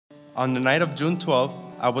On the night of June 12th,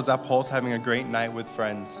 I was at Pulse having a great night with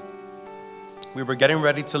friends. We were getting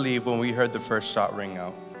ready to leave when we heard the first shot ring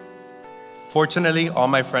out. Fortunately, all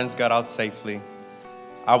my friends got out safely.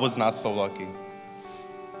 I was not so lucky.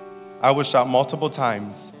 I was shot multiple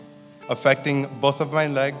times, affecting both of my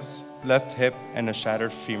legs, left hip, and a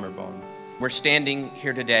shattered femur bone. We're standing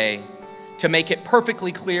here today to make it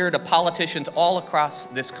perfectly clear to politicians all across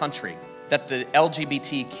this country that the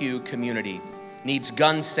LGBTQ community needs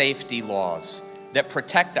gun safety laws that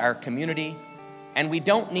protect our community, and we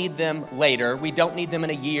don't need them later. We don't need them in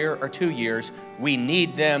a year or 2 years. We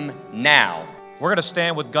need them now. We're going to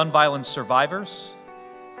stand with gun violence survivors,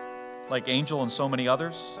 like Angel and so many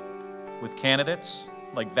others, with candidates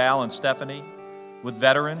like Val and Stephanie, with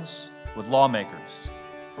veterans, with lawmakers,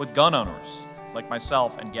 with gun owners like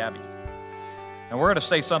myself and Gabby. And we're going to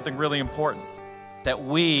say something really important, that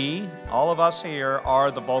we, all of us here, are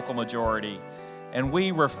the vocal majority, and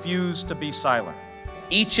we refuse to be silent.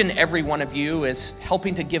 Each and every one of you is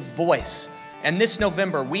helping to give voice. And this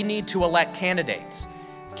November, we need to elect candidates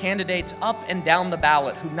up and down the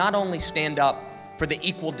ballot who not only stand up for the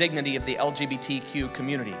equal dignity of the LGBTQ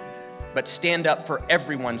community, but stand up for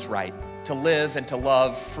everyone's right to live and to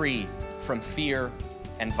love free from fear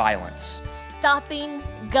and violence. Stopping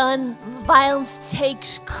gun violence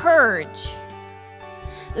takes courage.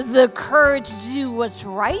 The courage to do what's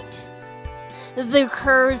right, the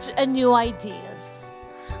courage of new ideas.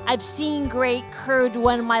 I've seen great courage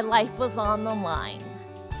when my life was on the line.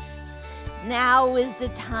 Now is the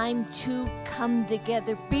time to come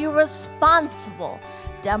together, be responsible.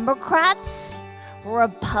 Democrats,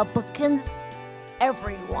 Republicans,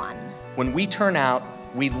 everyone. When we turn out,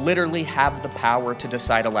 we literally have the power to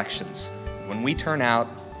decide elections. When we turn out,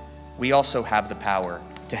 we also have the power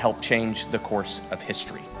to help change the course of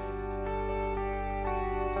history.